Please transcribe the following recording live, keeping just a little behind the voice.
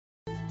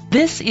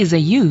This is a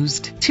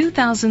used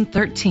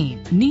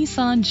 2013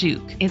 Nissan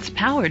Juke. It's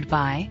powered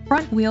by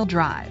front-wheel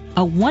drive,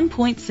 a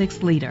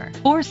 1.6-liter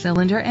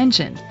four-cylinder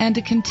engine, and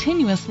a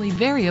continuously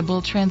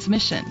variable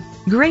transmission.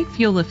 Great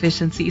fuel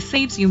efficiency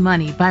saves you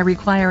money by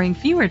requiring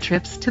fewer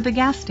trips to the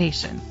gas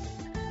station.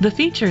 The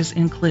features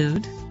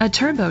include a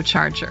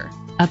turbocharger,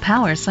 a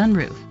power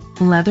sunroof,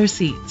 leather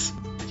seats,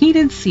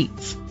 heated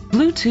seats,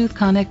 Bluetooth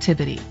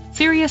connectivity,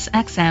 Sirius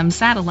XM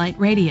satellite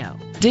radio,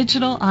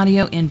 digital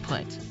audio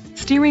input,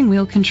 steering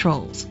wheel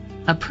controls,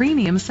 a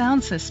premium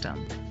sound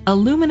system,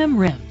 aluminum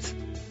rims.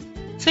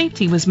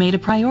 Safety was made a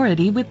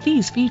priority with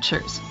these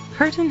features: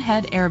 curtain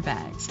head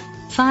airbags,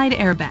 side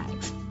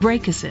airbags,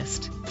 brake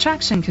assist,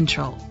 traction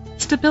control,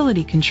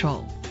 stability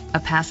control, a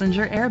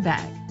passenger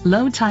airbag,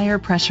 low tire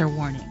pressure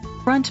warning,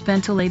 front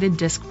ventilated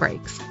disc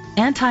brakes,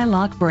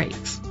 anti-lock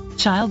brakes,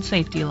 child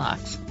safety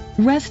locks.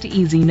 Rest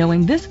easy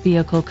knowing this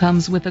vehicle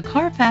comes with a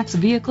Carfax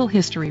Vehicle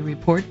History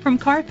Report from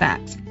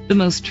Carfax, the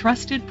most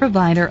trusted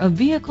provider of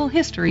vehicle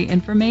history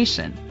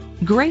information.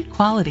 Great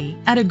quality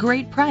at a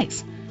great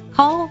price.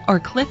 Call or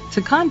click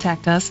to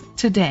contact us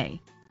today.